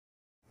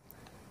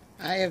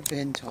I have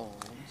been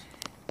told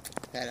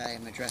that I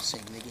am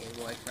addressing the gay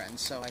boyfriend,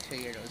 so I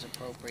figured it was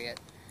appropriate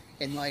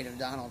in light of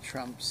Donald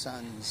Trump's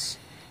son's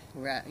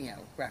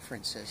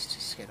references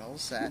to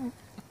Skittles that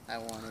I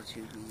wanted to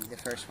be the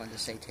first one to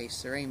say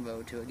taste the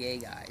rainbow to a gay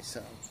guy,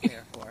 so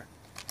therefore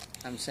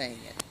I'm saying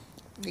it.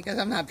 Because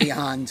I'm not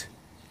beyond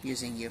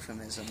using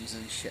euphemisms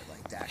and shit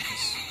like that.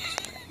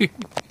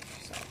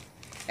 So,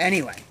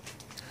 anyway,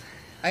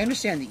 I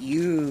understand that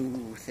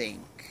you think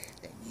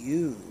that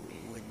you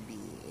would be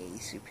a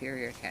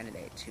superior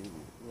candidate to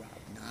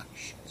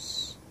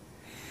Robnoxious.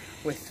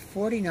 With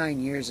 49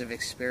 years of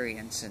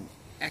experience and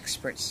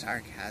expert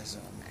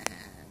sarcasm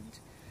and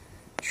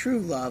true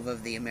love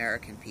of the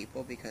American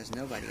people, because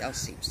nobody else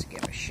seems to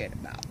give a shit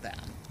about them,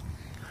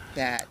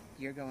 that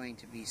you're going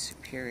to be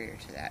superior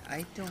to that.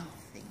 I don't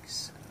think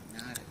so.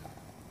 Not at all.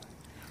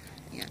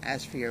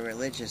 As for your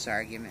religious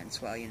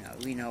arguments, well,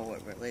 we know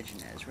what religion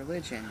is.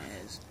 Religion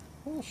is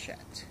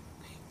bullshit.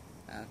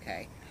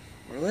 Okay?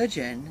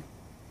 Religion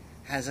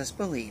has us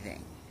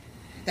believing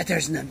that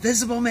there's an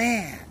invisible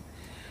man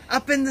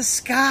up in the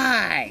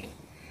sky,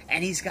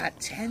 and he's got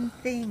 10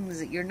 things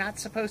that you're not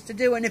supposed to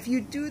do, and if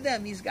you do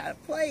them, he's got a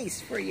place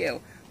for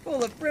you,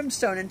 full of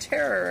brimstone and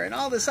terror and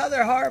all this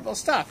other horrible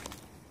stuff.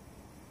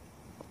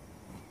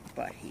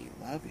 But he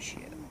loves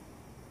you.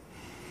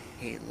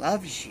 He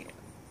loves you.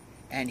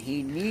 And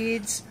he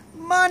needs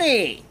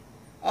money.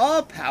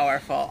 All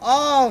powerful,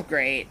 all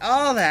great,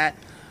 all that.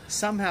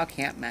 Somehow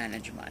can't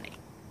manage money.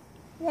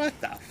 What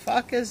the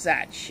fuck is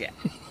that shit?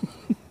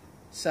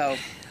 So,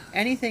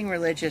 anything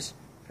religious,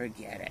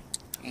 forget it.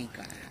 Ain't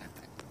gonna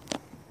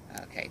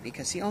happen. Okay,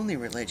 because the only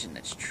religion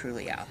that's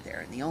truly out there,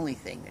 and the only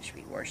thing that should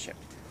be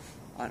worshipped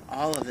on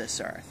all of this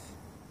earth,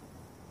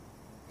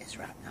 is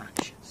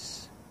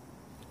Robnoxious.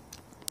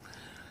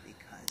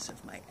 Because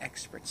of my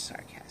expert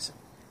sarcasm.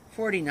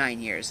 49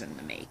 years in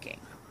the making.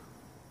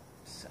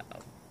 So,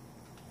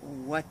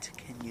 what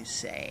can you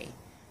say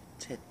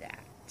to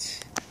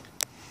that?